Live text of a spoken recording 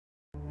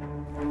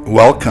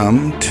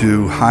Welcome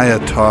to high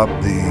atop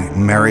the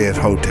Marriott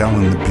Hotel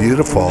in the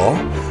beautiful,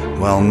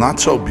 well, not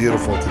so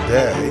beautiful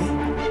today.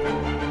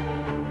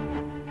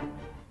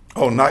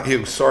 Oh, not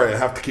you. Sorry, I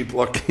have to keep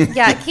looking.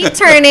 Yeah, keep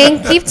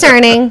turning. Keep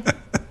turning.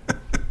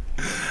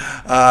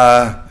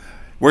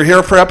 We're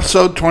here for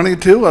episode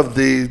 22 of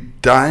the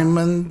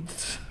Diamond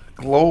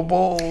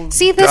Global.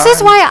 See, this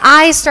is why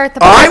I start the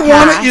podcast. I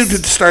wanted you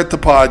to start the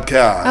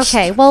podcast.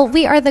 Okay, well,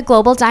 we are the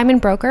Global Diamond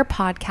Broker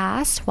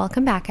podcast.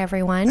 Welcome back,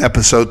 everyone.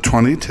 Episode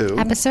 22.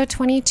 Episode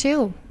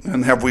 22.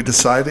 And have we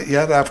decided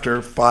yet,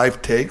 after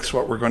 5 takes,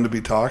 what we're going to be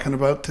talking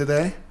about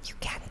today? You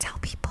can't tell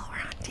people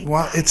we're on tape.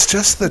 Well, it's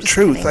just the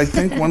truth. kidding. I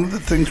think one of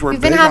the things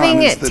we've been big having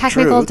on is the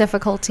technical truth.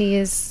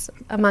 Difficulties,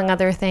 among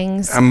other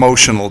things.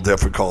 Emotional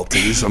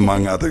difficulties,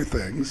 among other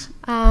things.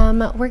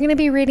 We're going to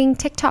be reading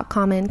TikTok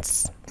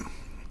comments.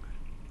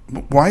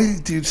 Why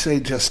do you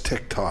say just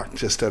TikTok,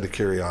 just out of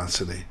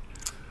curiosity?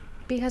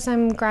 Because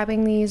I'm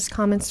grabbing these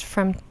comments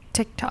from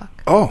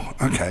TikTok. Oh,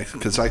 okay,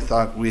 because I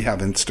thought we have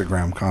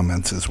Instagram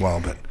comments as well,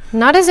 but...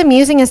 Not as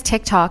amusing as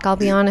TikTok, I'll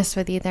be honest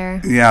with you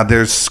there. Yeah,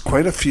 there's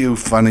quite a few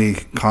funny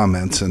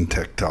comments in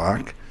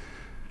TikTok.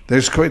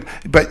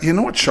 But you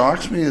know what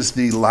shocks me is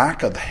the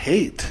lack of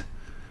hate.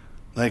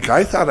 Like,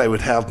 I thought I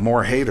would have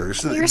more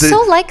haters. You're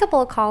so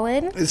likable,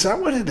 Colin. Is that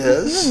what it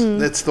is?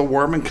 Mm-hmm. It's the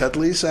warm and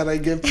cuddlies that I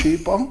give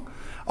people?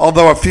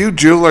 Although a few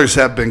jewelers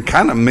have been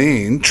kind of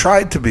mean,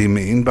 tried to be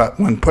mean, but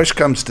when push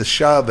comes to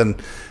shove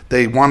and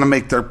they want to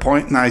make their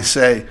point and I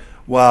say,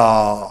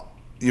 well,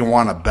 you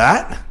want to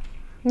bet?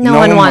 No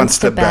one wants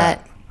to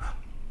bet.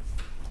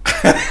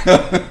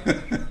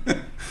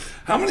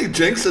 How many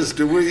jinxes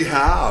do we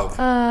have?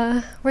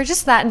 We're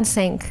just that in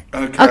sync.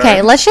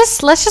 Okay, let's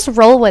just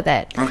roll with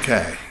it.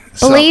 Okay.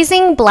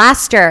 Blazing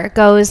Blaster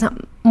goes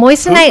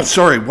moissanite.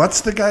 Sorry, what's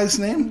the guy's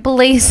name?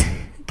 Blazing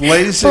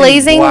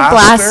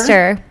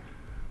Blaster.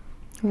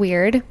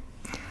 Weird.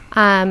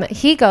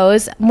 He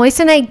goes,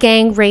 Moissanite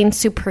Gang reigns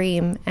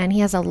supreme, and he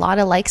has a lot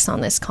of likes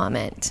on this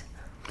comment.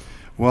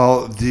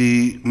 Well,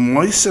 the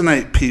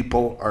Moissanite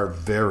people are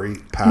very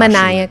passionate.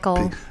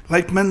 Maniacal.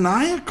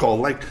 Maniacal.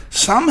 Like,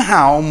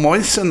 somehow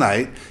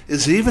Moissanite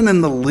is even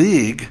in the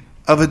league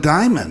of a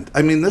diamond.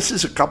 I mean, this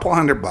is a couple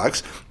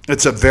 $100.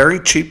 It's a very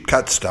cheap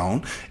cut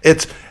stone.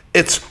 Its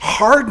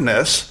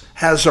hardness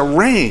has a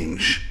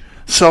range.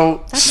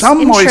 So That's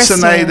some interesting.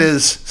 moissanite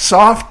is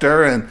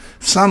softer and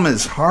some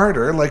is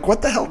harder. Like,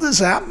 what the hell does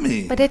that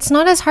mean? But it's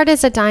not as hard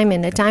as a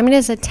diamond. A diamond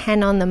is a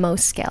 10 on the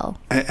most scale.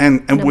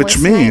 And which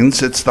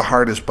means it's the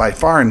hardest by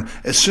far. And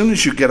as soon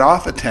as you get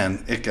off a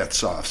 10, it gets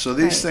soft. So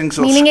these things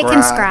will Meaning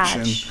scratch. It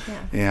can scratch.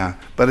 Yeah.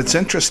 But it's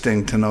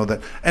interesting to know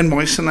that. And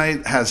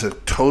moissanite has a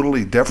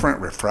totally different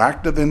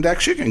refractive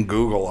index. You can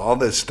Google all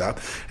this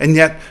stuff. And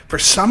yet, for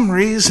some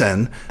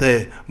reason,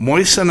 the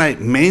moissanite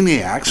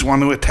maniacs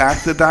want to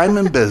attack the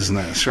diamond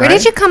business, right? Where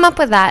did you come up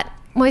with that?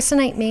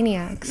 Moissanite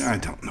maniacs. I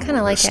don't know Kinda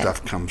where like this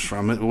stuff comes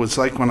from. It was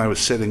like when I was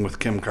sitting with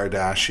Kim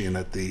Kardashian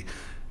at the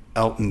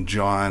Elton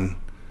John.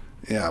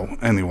 Yeah,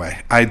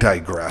 anyway, I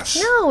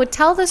digress. No,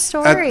 tell the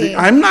story.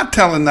 I'm not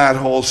telling that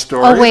whole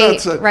story. Oh,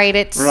 wait,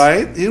 right.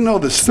 Right? You know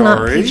the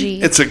story. Not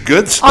PG. It's a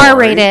good story.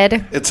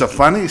 R-rated. It's a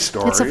funny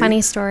story. It's a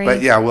funny story.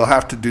 But yeah, we'll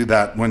have to do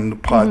that when the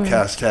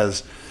podcast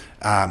has,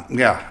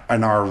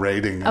 an R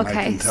rating. And Okay,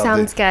 I can tell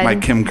sounds good. My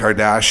Kim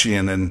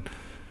Kardashian and...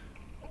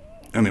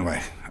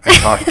 Anyway... I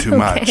talk too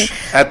much.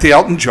 At the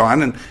Elton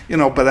John, and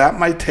but at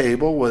my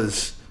table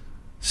was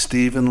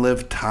Stephen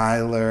Liv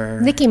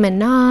Tyler, Nicki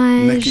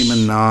Minaj,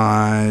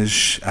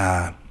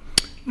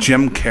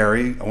 Jim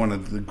Carrey, one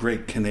of the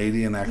great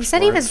Canadian experts. He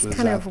said he was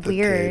kind of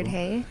weird,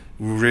 hey?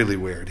 Really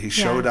weird. He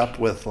showed up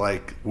with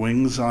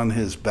wings on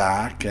his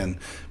back and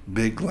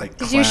big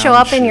Did you show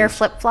up in your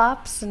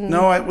flip-flops?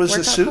 No, it was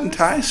a suit and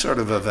tie sort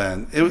of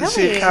event. It was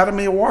the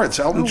Academy Awards,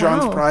 Elton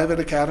John's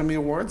private Academy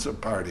Awards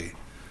party.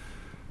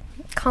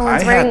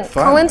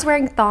 Colin's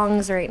wearing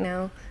thongs right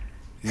now.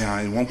 Yeah,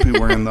 I won't be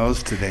wearing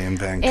those today in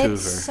Vancouver.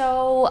 It's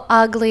so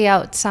ugly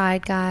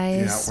outside,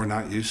 guys. Yeah, we're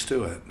not used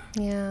to it.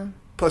 Yeah.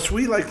 Plus,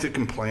 we like to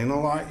complain a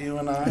lot, you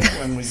and I,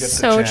 when we get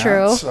so the chance.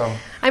 True. So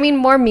I mean,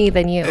 more me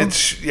than you.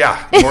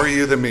 More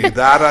you than me.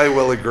 That I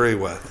will agree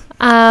with.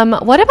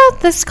 What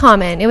about this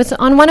comment? It was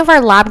on one of our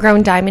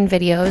lab-grown diamond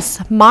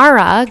videos.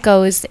 Mara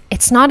goes,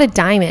 "It's not a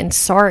diamond,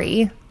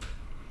 sorry."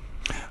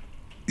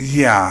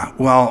 Yeah,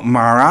 well,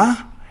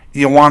 Mara...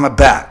 You want to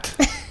bet,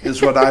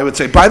 is what I would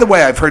say. By the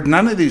way, I've heard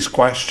none of these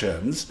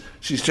questions.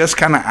 She's just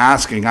kind of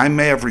asking. I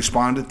may have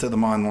responded to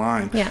them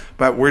online,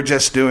 but we're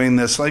just doing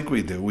this like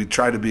we do. We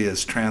try to be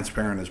as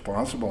transparent as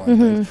possible on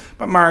things.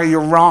 But, Mara,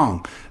 you're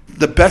wrong.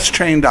 The best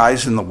trained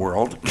eyes in the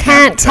world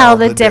can't tell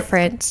the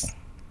difference.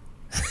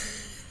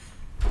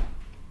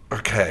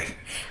 Okay.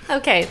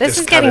 Okay, this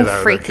is getting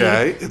freaky.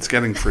 Okay, it's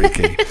getting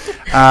freaky.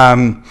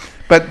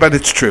 But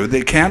it's true.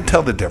 They can't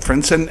tell the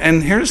difference.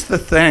 And here's the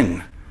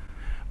thing.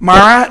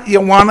 Mara,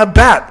 you want to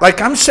bet.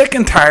 I'm sick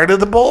and tired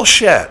of the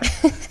bullshit,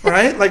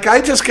 right?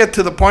 I just get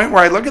to the point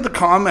where I look at the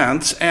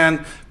comments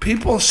and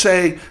people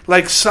say,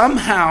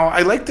 somehow,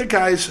 I like the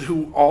guys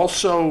who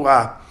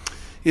also,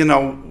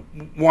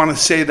 want to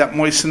say that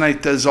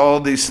moissanite does all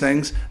these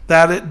things,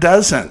 that it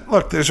doesn't.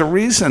 Look, there's a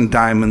reason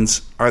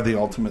diamonds are the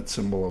ultimate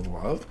symbol of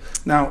love.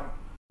 Now,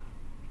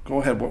 go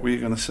ahead. What were you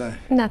going to say?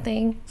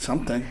 Nothing.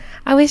 Something.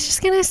 I was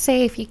just going to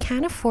say, if you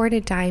can't afford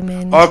a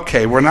diamond.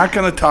 Okay, we're not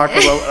going to talk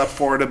about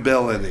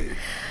affordability.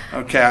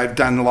 Okay, I've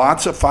done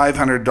lots of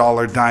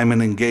 $500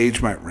 diamond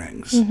engagement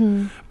rings.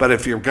 Mm-hmm. But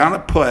if you're going to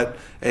put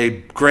a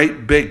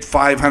great big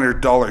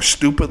 $500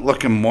 stupid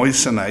looking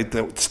moissanite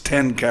that's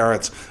 10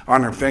 carats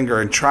on her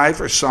finger and try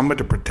for someone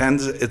to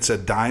pretend it's a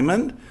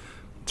diamond,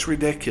 it's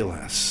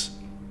ridiculous.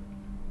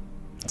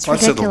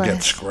 Plus, it'll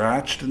get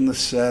scratched in the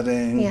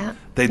setting. Yeah.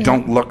 They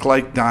don't look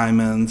like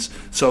diamonds.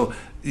 So,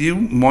 you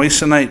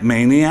moissanite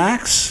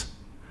maniacs,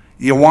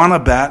 you want to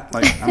bet,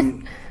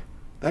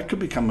 that could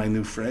become my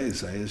new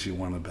phrase, is you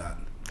want to bet.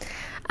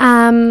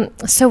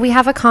 So we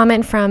have a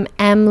comment from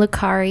M.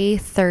 Lucari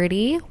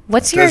 30.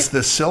 Does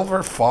the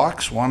silver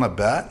fox want to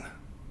bet?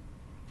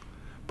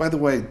 By the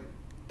way,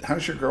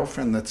 how's your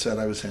girlfriend that said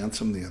I was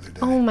handsome the other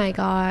day? Oh my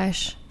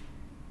gosh.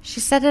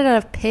 She said it out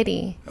of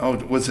pity. Oh,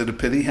 was it a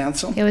pity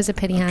handsome? It was a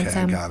pity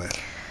handsome. Okay, I got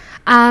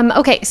it.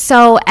 Okay,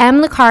 so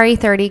M. Lucari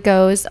 30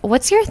 goes,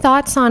 what's your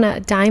thoughts on a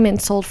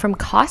diamond sold from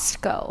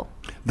Costco?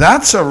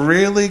 That's a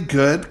really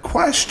good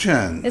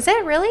question. Is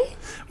it really?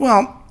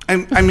 Well,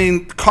 I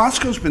mean,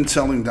 Costco's been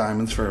selling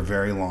diamonds for a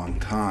very long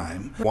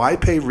time. Why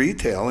pay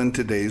retail in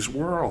today's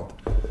world?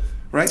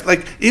 Right?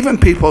 Like, even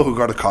people who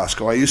go to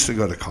Costco, I used to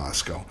go to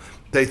Costco,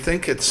 they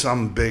think it's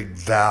some big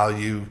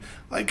value.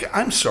 Like,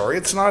 I'm sorry,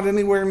 it's not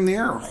anywhere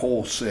near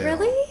wholesale.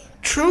 Really?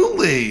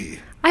 Truly.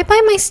 I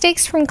buy my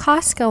steaks from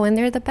Costco, and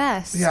they're the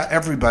best. Yeah,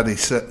 everybody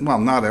said. Well,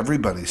 not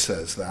everybody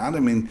says that. I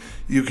mean,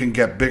 you can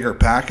get bigger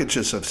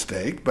packages of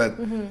steak, but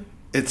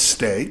it's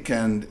steak,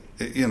 and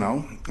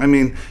I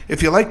mean,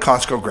 if you like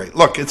Costco, great.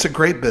 Look, it's a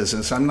great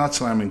business. I'm not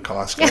slamming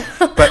Costco.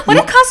 Yeah. But what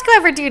did Costco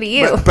ever do to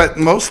you? But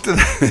most of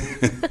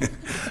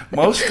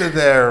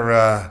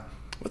their.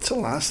 What's the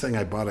last thing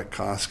I bought at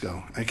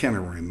Costco? I can't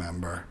even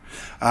remember.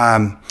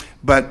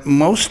 But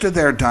most of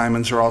their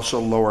diamonds are also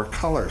lower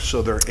color,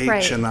 so they're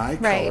H&I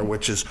color,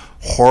 which is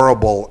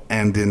horrible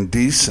and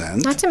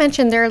indecent. Not to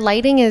mention their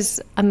lighting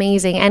is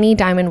amazing. Any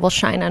diamond will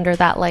shine under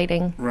that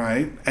lighting.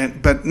 Right,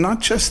 but not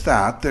just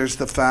that. There's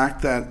the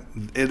fact that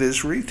it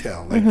is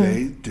retail. Like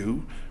they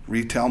do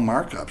retail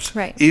markups.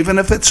 Right. Even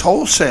if it's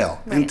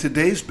wholesale. Right. In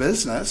today's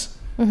business,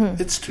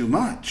 it's too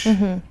much.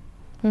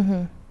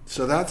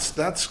 So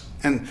that's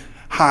and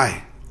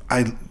hi.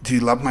 Do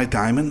you love my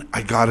diamond?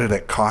 I got it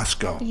at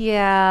Costco.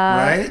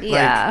 Yeah. Right?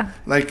 Yeah.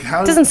 Like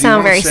how doesn't do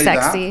sound very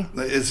sexy.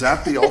 That? Is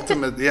that the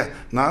ultimate? Yeah,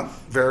 not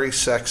very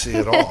sexy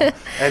at all.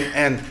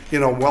 And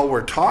while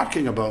we're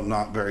talking about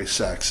not very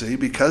sexy,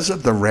 because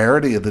of the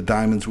rarity of the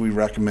diamonds we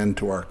recommend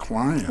to our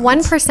clients,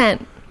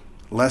 1%.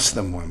 Less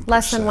than 1%.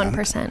 Less than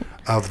 1%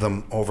 of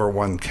them over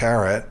 1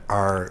 carat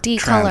are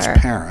D-color.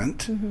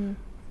 Transparent.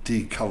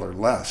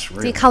 Decolorless,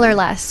 really.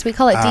 Decolorless. We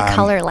call it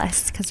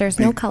decolorless because there's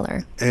no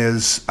color.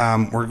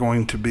 We're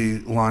going to be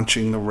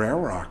launching the Rare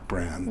Rock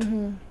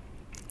brand.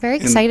 Very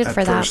excited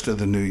for that. At first of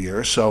the new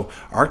year. So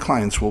our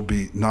clients will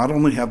be not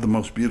only have the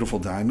most beautiful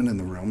diamond in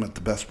the room at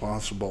the best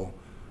possible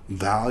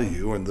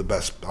value and the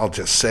best, I'll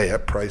just say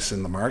it, price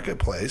in the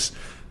marketplace.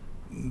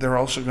 They're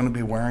also going to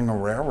be wearing a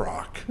Rare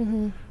Rock,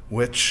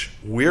 which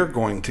we're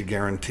going to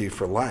guarantee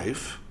for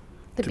life.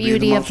 The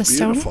beauty of the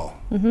beautiful.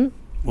 Stone.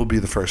 We'll be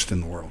the first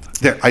in the world.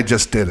 There, I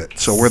just did it.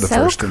 So we're the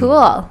first in the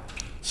world.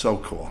 So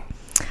cool.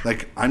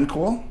 Like, I'm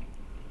cool?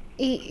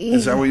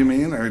 Is that what you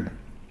mean? Or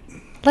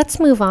let's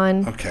move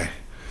on. Okay.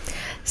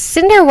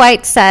 Cinder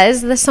White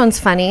says, this one's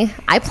funny.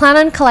 I plan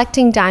on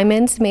collecting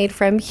diamonds made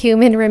from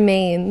human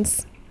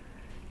remains.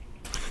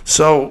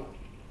 So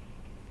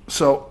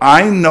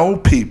I know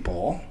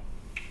people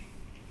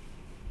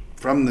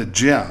from the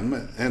gym,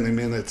 and I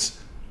mean, it's,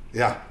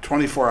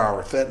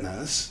 24-hour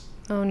fitness.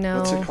 Oh, no.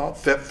 What's it called?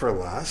 Fit for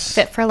Less.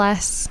 Fit for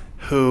Less.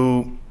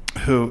 Who,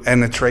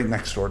 and it's right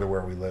next door to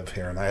where we live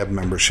here, and I have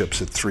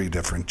memberships at 3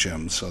 different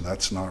gyms, so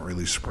that's not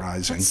really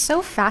surprising. That's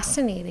so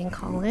fascinating,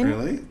 Colin.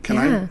 Really? Can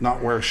I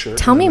not wear a shirt?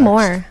 Tell me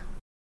more.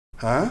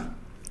 Huh?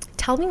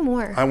 Tell me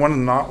more. I want to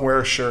not wear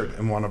a shirt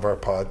in one of our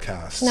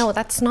podcasts. No,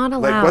 that's not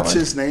allowed. Like, what's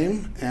his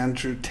name?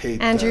 Andrew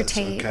Tate. Andrew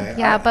Tate. Okay.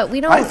 Yeah, but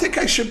we don't. I think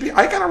I should be.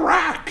 I got a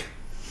rack.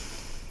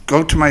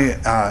 Go to my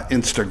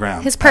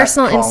Instagram. His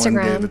personal Colin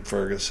Instagram. David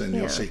Ferguson.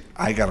 You'll see.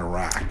 I got a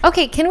rack.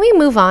 Okay, can we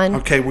move on?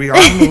 Okay, we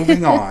are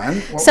moving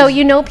on. So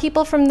you know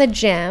people from the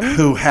gym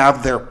who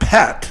have their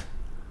pet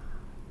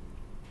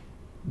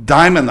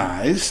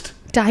diamondized.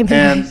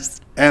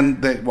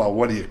 And they, well,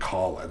 what do you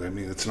call it? I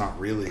mean, it's not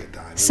really a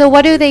diamond. So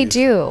what do they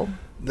do?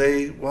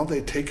 They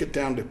take it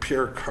down to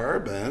pure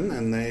carbon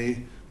and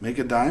they make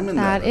a diamond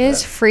out of it. That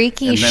is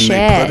freaky shit. And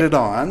then they put it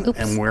on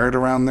and wear it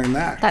around their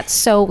neck. That's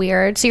so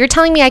weird. So you're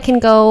telling me I can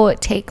go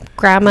take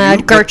Grandma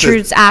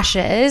Gertrude's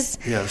ashes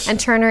and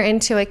turn her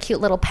into a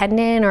cute little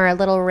pendant or a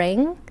little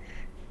ring?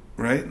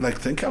 Right? Like,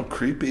 think how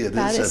creepy it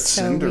is that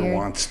Cinder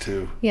wants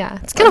to. Yeah,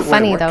 it's kind of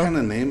funny, though. What kind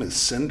of name is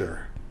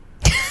Cinder?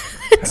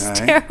 It's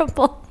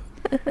terrible.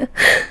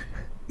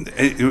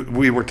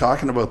 We were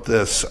talking about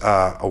this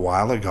a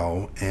while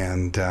ago,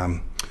 and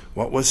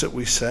what was it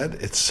we said?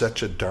 It's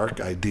such a dark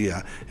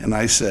idea. And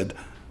I said,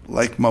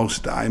 like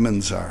most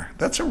diamonds are.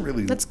 That's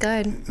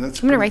good. I'm going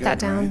to write that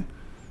down.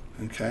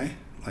 Right? Okay.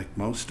 Like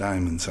most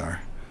diamonds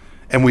are.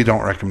 And we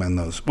don't recommend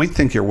those. We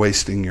think you're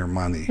wasting your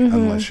money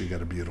unless you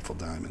get a beautiful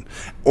diamond.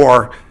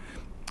 Or,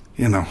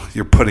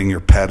 you're putting your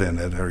pet in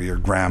it or your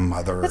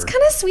grandmother. That's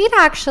kind of sweet,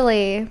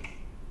 actually.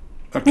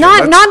 Okay,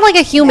 not like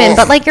a human,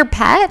 but like your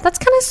pet. That's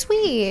kind of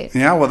sweet.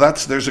 Yeah, well,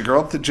 there's a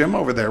girl at the gym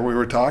over there. We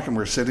were talking.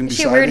 We're sitting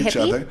beside each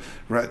other.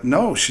 Right?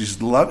 No,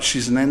 she's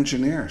an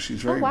engineer.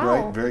 She's very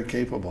bright, very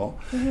capable,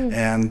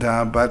 and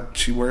but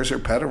she wears her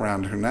pet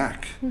around her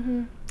neck.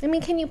 I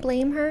mean, can you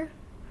blame her?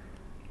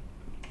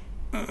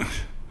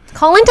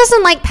 Colin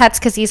doesn't like pets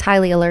because he's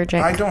highly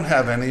allergic. I don't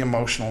have any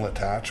emotional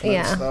attachments.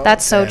 Yeah,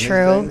 that's so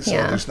true. So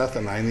there's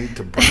nothing I need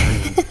to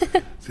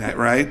bring.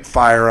 Right?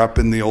 Fire up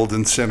in the old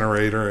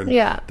incinerator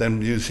and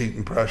then use heat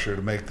and pressure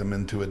to make them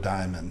into a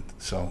diamond.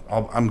 So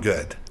I'm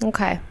good.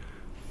 Okay.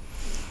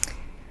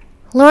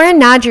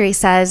 Lauren Nadri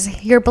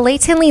says, you're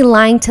blatantly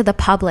lying to the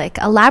public.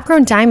 A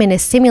lab-grown diamond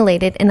is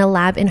simulated in a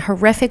lab in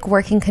horrific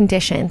working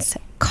conditions.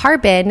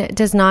 Carbon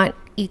does not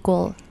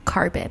equal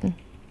carbon.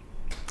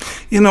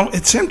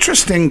 It's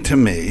interesting to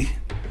me.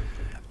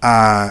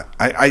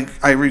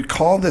 I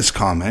recall this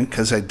comment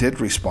because I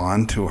did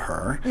respond to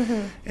her.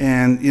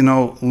 And,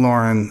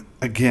 Lauren,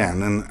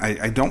 again, and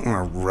I don't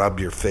want to rub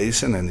your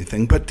face in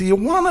anything, but do you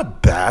want to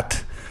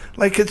bet?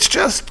 Like, it's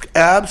just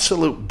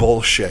absolute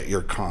bullshit,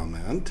 your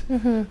comment.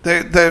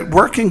 The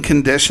working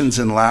conditions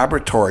in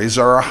laboratories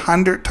are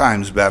 100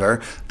 times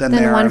better than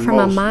they are in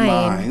most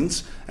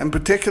mines. And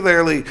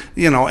particularly,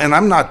 and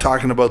I'm not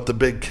talking about the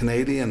big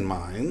Canadian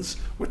mines,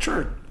 which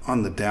are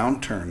on the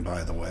downturn,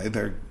 by the way.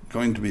 They're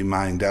going to be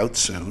mined out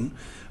soon.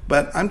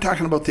 But I'm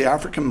talking about the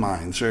African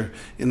mines, or,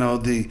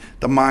 the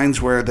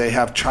mines where they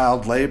have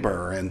child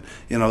labor and,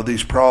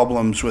 these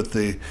problems with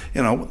the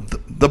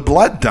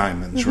blood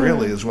diamonds,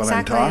 really, is what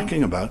I'm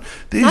talking about.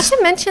 Not to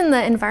mention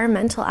the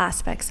environmental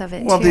aspects of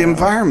it, Well, the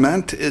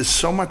environment is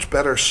so much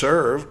better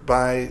served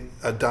by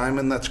a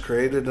diamond that's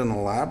created in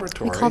a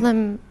laboratory. We call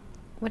them,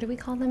 what do we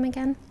call them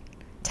again?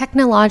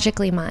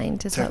 Technologically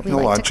mined is what we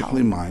like to call them.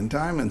 Technologically mined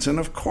diamonds. And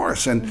of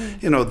course, and,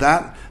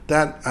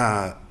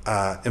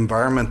 that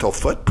environmental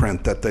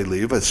footprint that they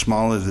leave, as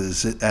small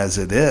as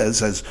it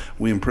is, as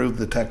we improve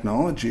the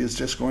technology, is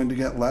just going to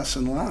get less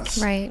and less.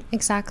 Right,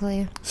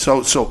 exactly.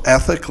 So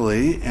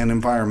ethically and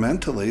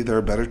environmentally, they're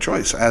a better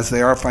choice, as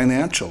they are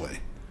financially.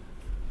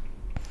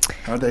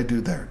 How'd I do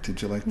there?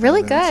 Did you like that?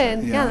 Really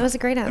good. Yeah, that was a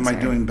great answer. Am I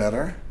doing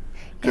better?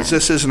 Because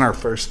this isn't our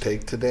first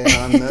take today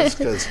on this,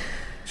 because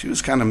she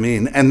was kind of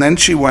mean. And then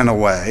she went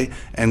away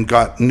and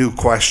got new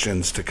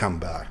questions to come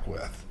back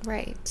with.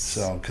 Right.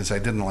 So, because I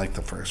didn't like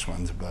the first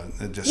ones, but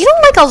it just... You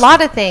don't like a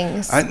lot of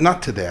things.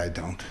 Not today, I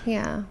don't.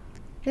 Yeah.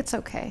 It's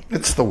okay.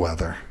 It's the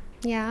weather.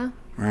 Yeah.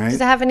 Right?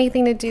 Does it have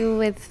anything to do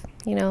with,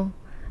 a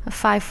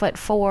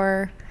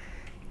 5'4"?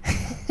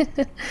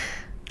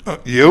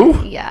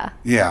 You? Yeah.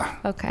 Yeah.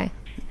 Okay.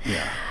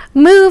 Yeah.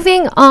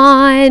 Moving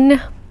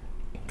on.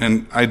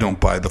 And I don't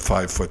buy the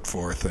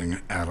 5'4"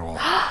 thing at all.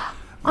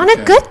 On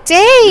a good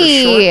day.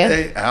 You're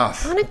short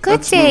AF. On a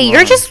good day.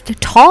 You're just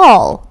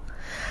tall.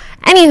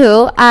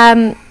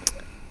 Anywho,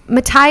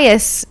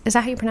 Matthias, is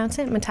that how you pronounce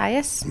it?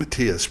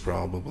 Matthias,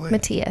 probably.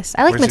 Matthias.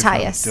 I like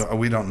Matthias.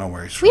 We don't know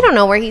where he's from. We don't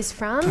know where he's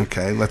from.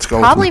 Okay, let's go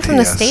Probably with from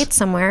the States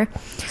somewhere.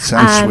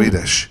 Sounds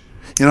Swedish.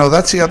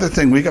 That's the other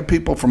thing. We got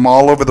people from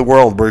all over the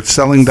world. We're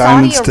selling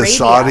diamonds to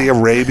Saudi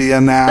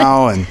Arabia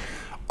now and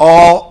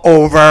all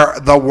over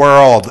the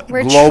world.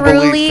 We're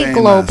globally truly famous.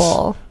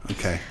 Global.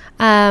 Okay.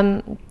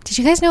 Did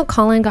you guys know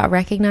Colin got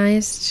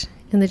recognized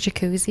in the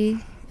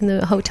jacuzzi in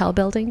the hotel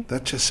building?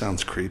 That just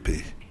sounds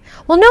creepy.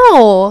 Well,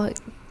 no.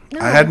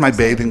 I had my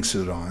bathing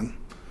suit on.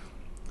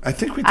 I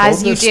think we told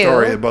this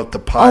story about the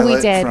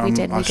pilot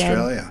from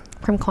Australia.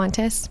 From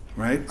Qantas.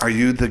 Right? Are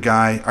you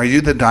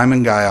the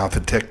diamond guy off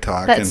of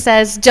TikTok? That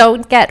says,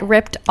 don't get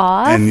ripped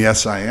off? And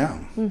yes, I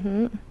am.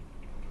 Mm-hmm.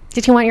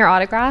 Did he want your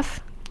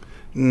autograph?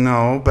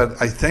 No,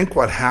 but I think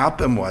what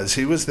happened was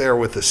he was there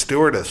with a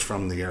stewardess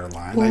from the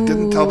airline. Ooh. I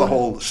didn't tell the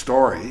whole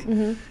story.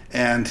 Mm-hmm.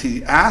 And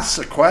he asks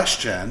a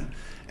question,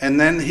 and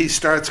then he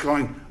starts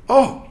going,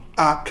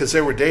 because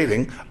they were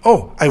dating,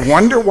 I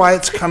wonder why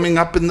it's coming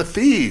up in the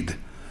feed,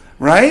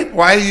 right?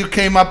 Why you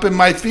came up in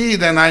my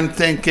feed? And I'm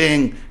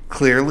thinking,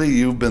 clearly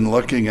you've been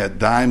looking at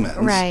diamonds.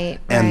 Right.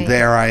 And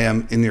there I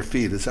am in your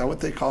feed. Is that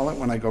what they call it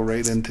when I go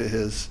right into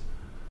his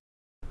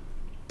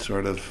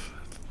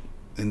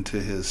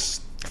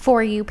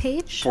For You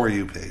page? For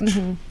You page.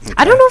 Mm-hmm. Okay.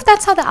 I don't know if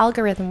that's how the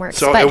algorithm works.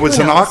 So it was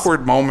an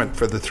awkward moment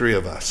for the three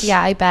of us.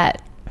 Yeah, I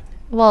bet.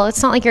 Well,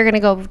 it's not like you're going to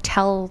go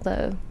tell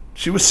the...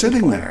 She was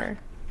sitting there.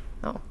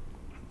 Oh.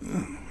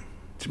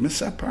 Did you miss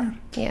that part?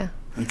 Yeah.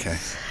 Okay.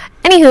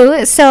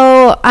 Anywho,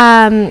 so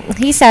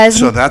he says...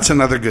 So that's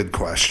another good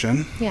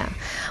question. Yeah.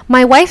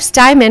 My wife's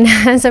diamond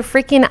has a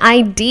freaking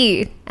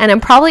ID, and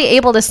I'm probably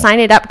able to sign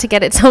it up to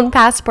get its own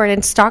passport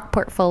and stock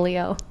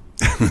portfolio.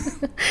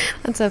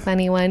 That's a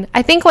funny one.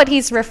 I think what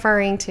he's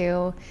referring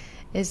to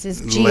is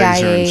this GIA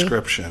laser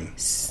inscription.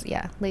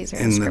 Yeah, laser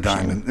in inscription. the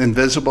diamond,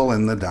 invisible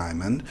in the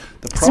diamond.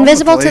 The It's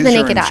invisible to the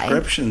naked eye.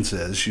 Inscriptions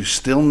is you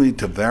still need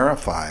to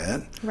verify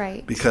it,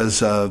 right?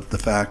 Because of the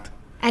fact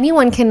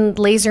anyone can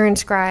laser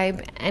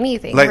inscribe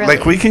anything.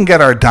 Like we can get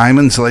our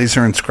diamonds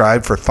laser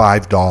inscribed for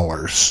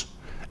 $5.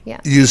 Yeah.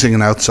 Using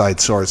an outside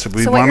source. If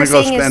we want to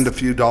go spend a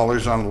few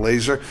dollars on a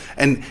laser,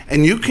 and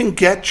you can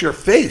get your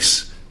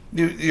face,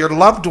 your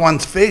loved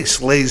one's face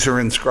laser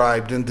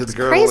inscribed into the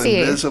girl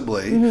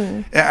invisibly.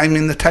 Mm-hmm. I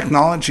mean, the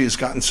technology has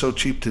gotten so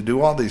cheap to do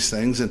all these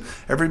things, and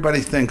everybody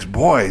thinks,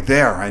 boy,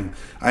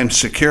 I'm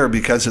secure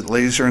because it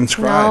laser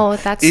inscribed. No,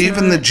 that's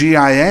Even not. the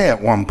GIA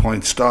at one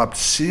point stopped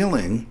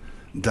sealing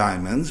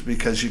diamonds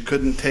because you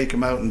couldn't take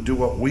them out and do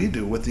what we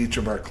do with each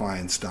of our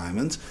clients'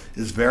 diamonds,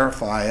 is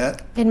verify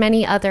it in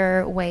many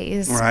other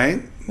ways,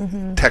 right?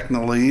 Mm-hmm.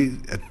 Technically is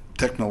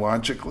technically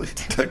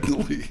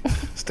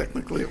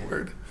a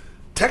word.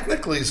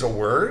 Technically is a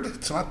word.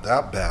 It's not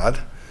that bad.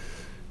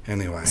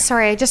 Anyway,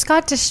 sorry, I just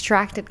got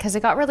distracted because it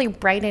got really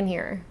bright in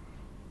here.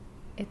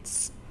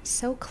 It's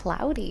so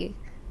cloudy.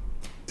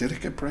 Did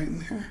it get bright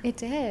in here? It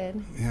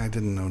did. Yeah, I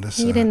didn't notice.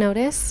 You didn't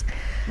notice?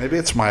 Maybe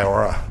it's my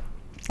aura.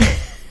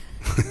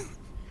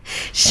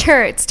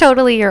 Sure, it's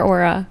totally your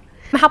aura.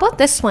 How about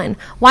this one?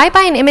 Why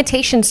buy an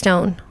imitation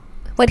stone?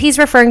 What he's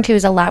referring to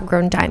is a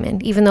lab-grown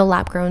diamond, even though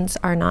lab-growns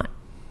are not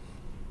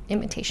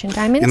imitation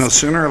diamonds. You know,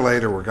 sooner or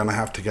later, we're going to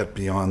have to get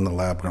beyond the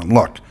lab-grown.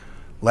 Look,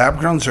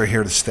 lab-growns are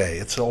here to stay.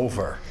 It's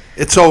over.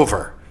 It's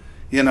over.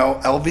 You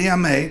know,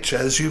 LVMH,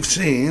 as you've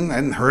seen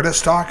and heard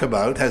us talk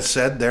about, has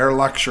said they're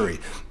luxury.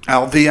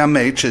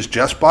 LVMH has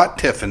just bought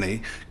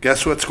Tiffany.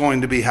 Guess what's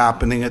going to be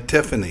happening at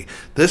Tiffany?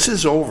 This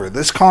is over.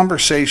 This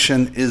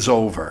conversation is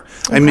over.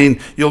 Okay. I mean,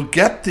 you'll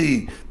get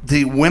the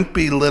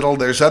wimpy little,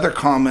 there's other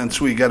comments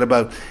we get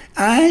about,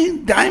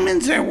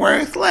 diamonds are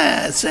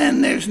worthless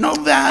and there's no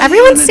value.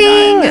 Everyone's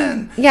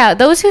saying, yeah,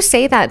 those who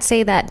say that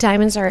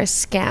diamonds are a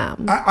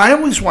scam. I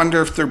always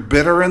wonder if they're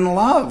bitter in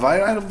love.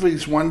 I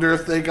always wonder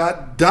if they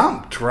got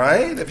dumped,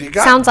 right? If you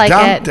got Sounds like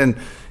dumped it. And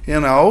you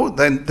know,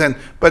 then,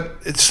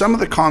 but some of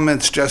the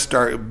comments just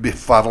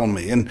befuddle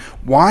me. And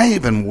why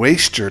even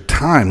waste your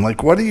time?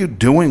 Like, what are you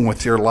doing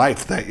with your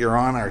life that you're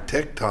on our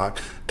TikTok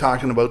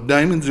talking about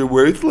diamonds are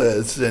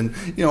worthless? And,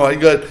 you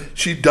know,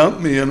 she dumped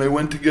me and I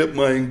went to get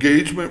my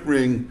engagement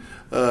ring,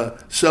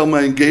 sell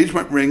my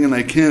engagement ring and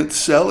I can't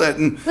sell it.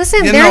 And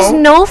listen, there's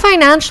no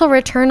financial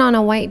return on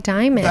a white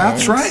diamond.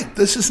 That's right.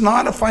 This is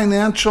not a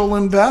financial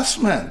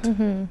investment.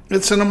 Mm-hmm.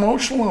 It's an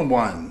emotional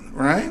one,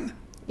 right?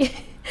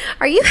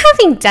 Are you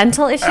having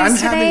dental issues today? I'm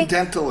having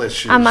dental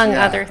issues. Among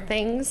other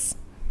things.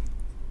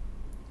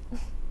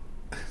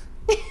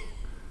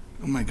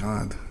 Oh my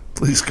God.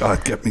 Please,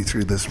 God, get me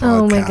through this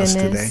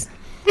podcast today.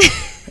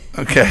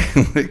 Okay.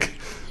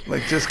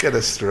 like, just get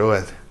us through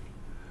it.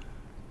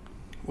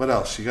 What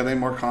else? You got any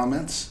more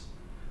comments?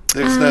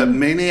 There's the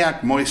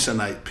Maniac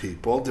Moissanite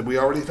people. Did we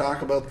already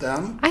talk about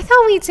them? I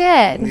thought we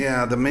did.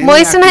 Yeah, the Maniac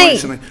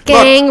Moissanite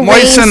gang. Look,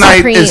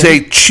 Moissanite is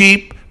a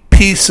cheap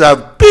piece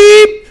of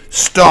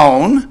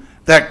stone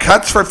that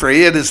cuts for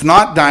free. It is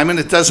not diamond.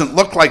 It doesn't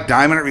look like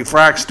diamond. It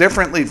refracts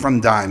differently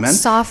from diamond.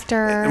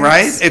 Softer.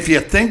 Right? If you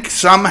think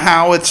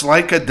somehow it's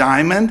like a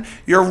diamond,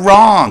 you're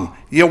wrong.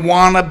 You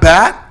want to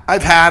bet?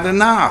 I've had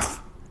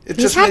enough. It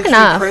just makes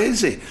me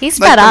crazy. He's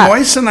fed up. Like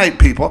the Moissanite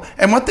people,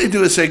 and what they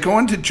do is they go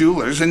into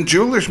jewelers, and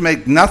jewelers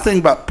make nothing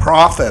but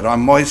profit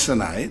on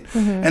Moissanite,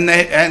 and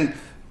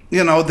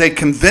they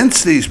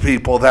convince these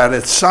people that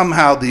it's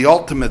somehow the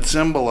ultimate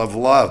symbol of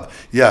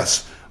love.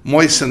 Yes,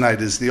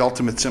 Moissanite is the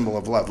ultimate symbol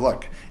of love.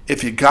 Look,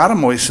 if you got a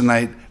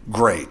Moissanite,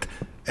 great.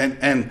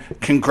 And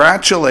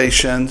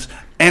congratulations.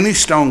 Any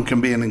stone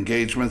can be an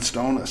engagement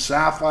stone. A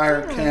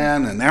sapphire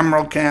can, an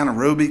emerald can, a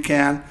ruby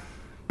can.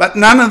 But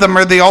none of them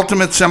are the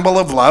ultimate symbol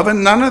of love,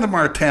 and none of them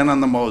are 10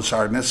 on the Mohs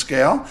hardness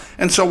scale.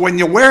 And so when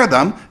you wear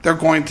them, they're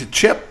going to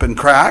chip and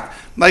crack.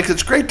 Like,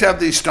 it's great to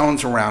have these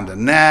stones around the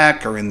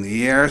neck or in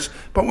the ears.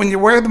 But when you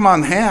wear them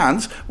on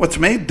hands, what's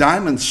made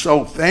diamonds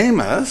so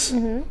famous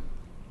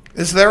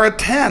is they're a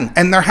 10,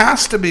 and there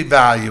has to be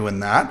value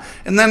in that.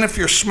 And then if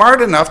you're smart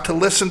enough to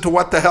listen to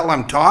what the hell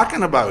I'm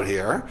talking about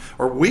here,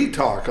 or we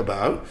talk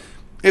about,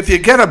 if you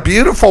get a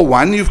beautiful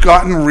one, you've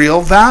gotten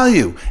real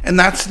value, and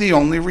that's the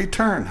only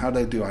return. How'd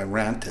I do? I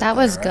ranted. That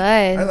was good.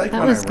 I like that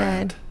when was I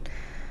rant.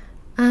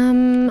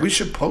 Good. We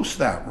should post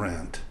that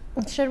rant.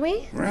 Should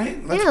we?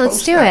 Right?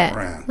 Let's do it.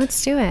 Rant.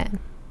 Let's do it.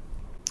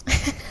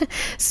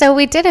 So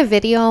we did a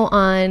video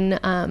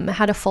on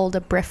how to fold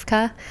a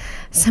brifka.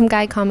 Some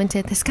guy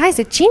commented, "This guy's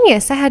a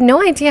genius. I had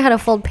no idea how to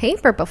fold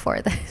paper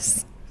before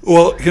this."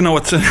 Well, you know,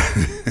 it's a...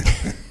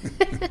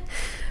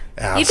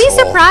 You'd be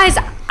surprised.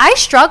 I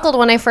struggled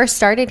when I first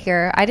started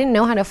here. I didn't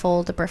know how to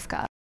fold a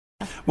brifka.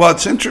 Well,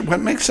 it's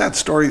what makes that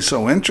story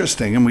so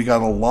interesting, and we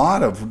got a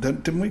lot of,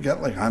 didn't we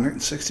get like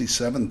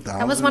 167,000?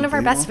 That was one of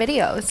our best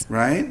videos.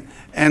 Right?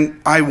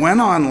 And I went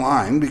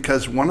online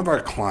because one of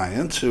our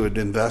clients who had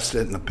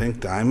invested in a pink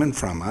diamond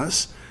from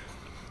us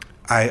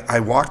I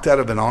walked out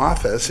of an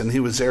office and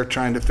he was there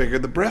trying to figure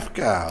the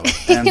brifka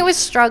out. And he was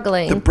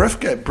struggling. The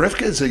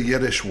brifka is a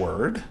Yiddish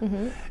word,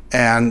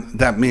 and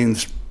that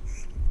means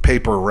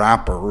paper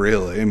wrapper,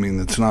 really. I mean,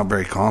 it's not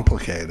very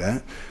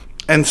complicated.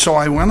 And so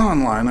I went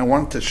online. I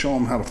wanted to show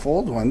him how to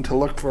fold one, to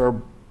look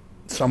for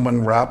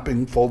someone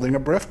folding a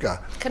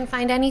brifka. Couldn't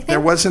find anything? There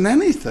wasn't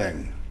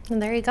anything.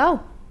 And there you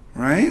go.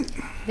 Right?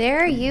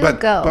 There you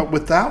go. But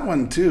with that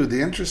one, too,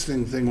 the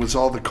interesting thing was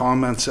all the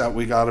comments that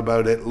we got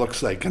about it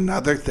looks like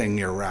another thing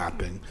you're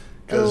wrapping.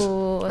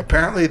 Because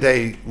apparently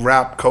they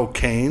wrap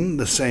cocaine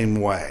the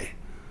same way.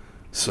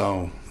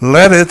 So,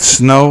 let it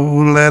snow,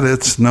 let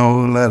it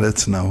snow, let it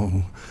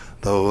snow.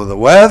 Though the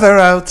weather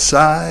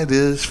outside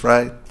is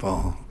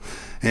frightful,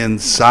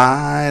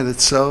 inside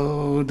it's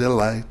so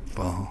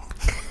delightful.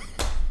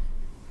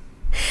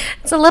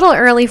 It's a little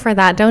early for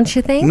that, don't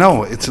you think?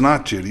 No, it's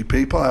not, Judy.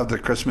 People have their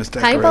Christmas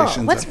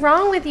decorations. What's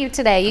wrong with you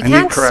today? You I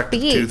can't need corrective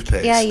speak.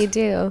 Toothpaste. Yeah, you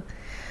do.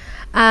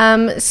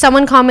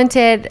 Someone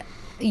commented,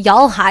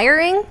 y'all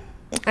hiring?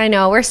 I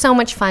know, we're so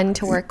much fun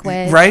to work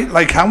with. Right?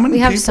 Like, how many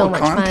people so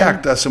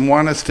contact us and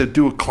want us to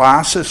do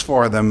classes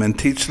for them and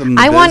teach them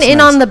the business? I want in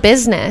on the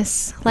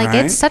business. Like,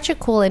 right? It's such a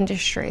cool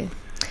industry.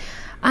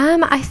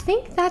 I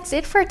think that's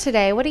it for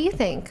today. What do you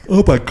think?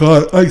 Oh, my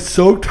God. I'm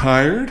so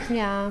tired.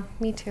 Yeah,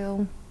 me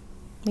too.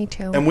 Me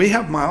too. And we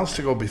have miles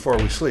to go before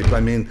we sleep.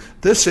 I mean,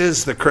 this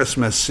is the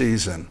Christmas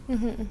season.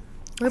 Mm-hmm.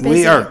 We're busy.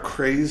 We are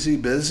crazy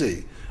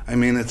busy. I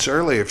mean, it's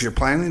early. If you're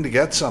planning to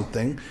get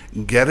something,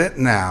 get it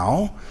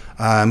now,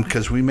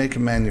 because we make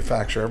and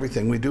manufacture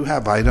everything. We do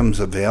have items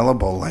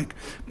available like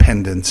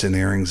pendants and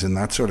earrings and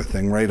that sort of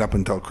thing right up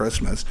until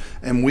Christmas.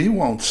 And we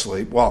won't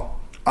sleep.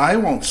 Well, I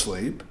won't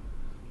sleep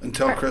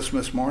until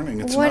Christmas morning.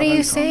 What are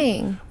you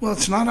saying? Well,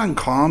 it's not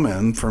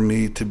uncommon for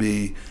me to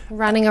be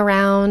running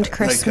around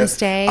Christmas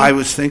Day. I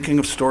was thinking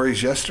of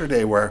stories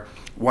yesterday where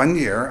one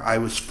year I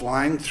was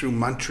flying through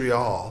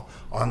Montreal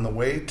on the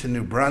way to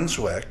New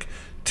Brunswick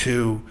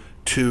to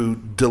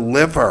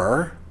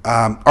deliver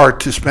or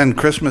to spend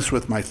Christmas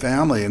with my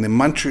family. And in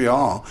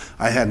Montreal,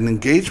 I had an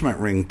engagement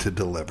ring to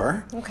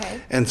deliver.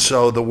 Okay. And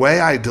so the way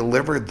I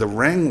delivered the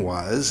ring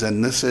was,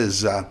 and this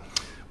is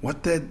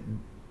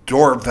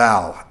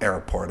Dorval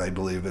Airport, I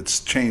believe. It's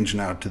changed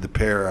now to the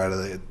Pierre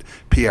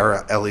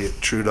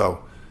Elliott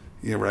Trudeau.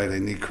 You're right, I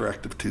need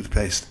corrective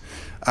toothpaste.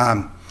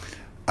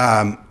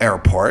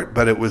 Airport,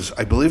 but I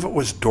believe it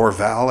was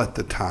Dorval at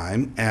the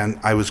time, and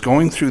I was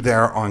going through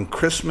there on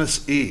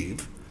Christmas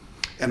Eve,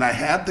 and I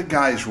had the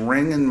guy's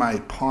ring in my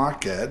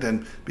pocket,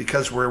 and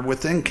because we're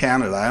within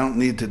Canada, I don't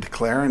need to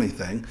declare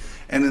anything.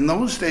 And in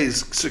those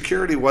days,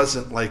 security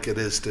wasn't like it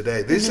is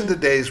today. These are the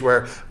days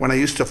where, when I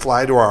used to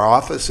fly to our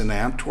office in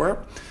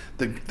Antwerp,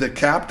 the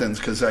captains,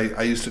 because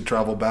I used to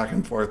travel back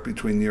and forth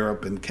between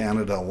Europe and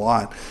Canada a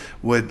lot,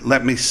 would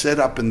let me sit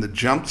up in the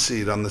jump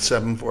seat on the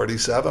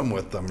 747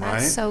 with them, right?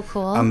 That's so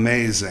cool.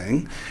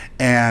 Amazing.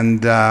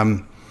 And, so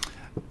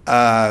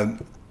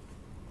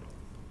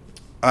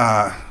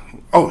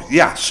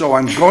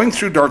I'm going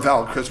through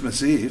Dorval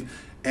Christmas Eve,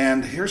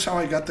 and here's how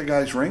I got the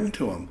guy's ring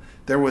to him.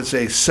 There was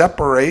a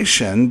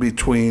separation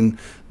between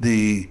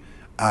the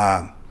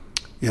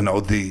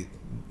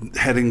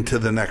heading to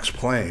the next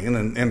plane,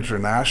 an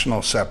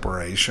international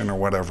separation or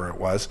whatever it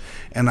was,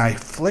 and I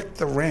flicked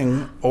the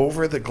ring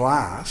over the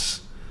glass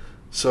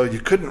so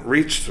you couldn't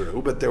reach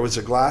through, but there was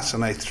a glass,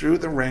 and I threw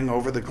the ring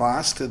over the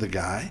glass to the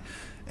guy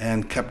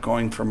and kept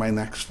going for my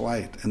next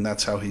flight, and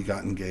that's how he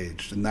got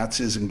engaged, and that's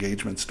his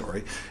engagement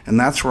story, and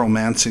that's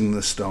Romancing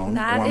the Stone.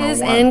 That 101.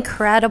 is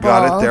incredible.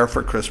 Got it there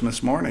for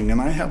Christmas morning,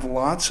 and I have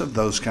lots of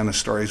those kind of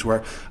stories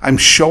where I'm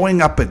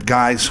showing up at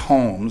guys'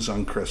 homes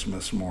on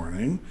Christmas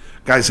morning,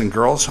 guys and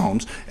girls'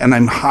 homes, and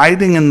I'm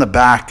hiding in the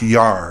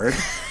backyard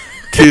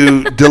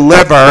to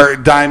deliver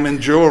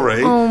diamond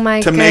jewelry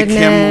to make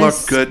him look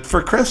good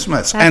for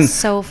Christmas. That's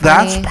so funny.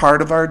 That's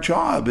part of our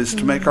job, is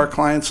to make our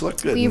clients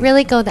look good. We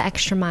really go the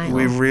extra mile.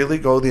 We really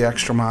go the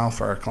extra mile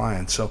for our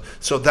clients.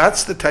 So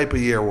that's the type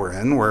of year we're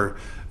in.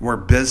 We're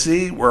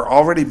busy. We're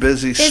already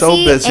busy. So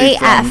busy.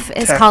 AF,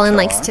 as Colin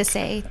likes to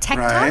say. TikTok?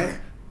 Right?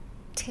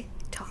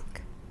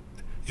 TikTok.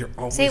 You're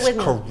always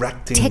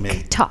correcting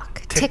me.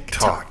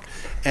 TikTok.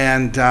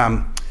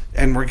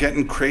 And we're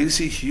getting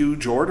crazy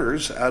huge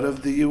orders out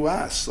of the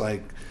U.S.,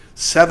 like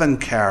 7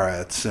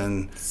 carats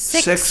and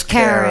 6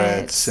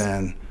 carats.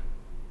 And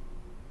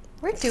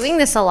we're doing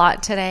this a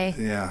lot today.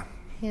 Yeah.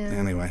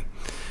 Anyway,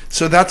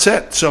 so that's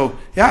it. So,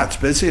 yeah, it's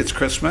busy. It's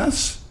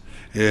Christmas.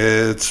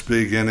 It's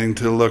beginning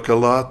to look a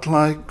lot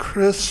like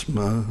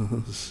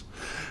Christmas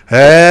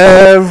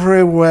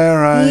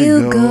everywhere I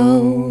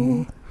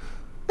go.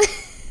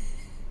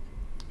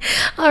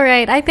 All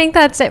right, I think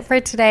that's it for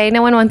today.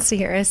 No one wants to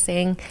hear us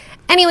sing.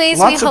 Anyways,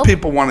 lots of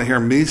people want to hear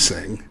me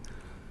sing.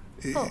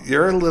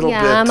 You're a little bit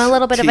I'm a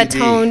little bit TD. of a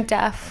tone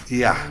deaf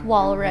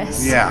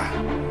walrus. Yeah.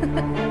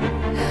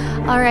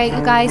 All right,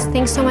 you guys,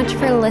 thanks so much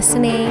for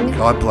listening.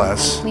 God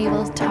bless. We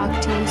will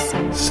talk to you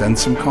soon. Send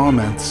some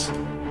comments.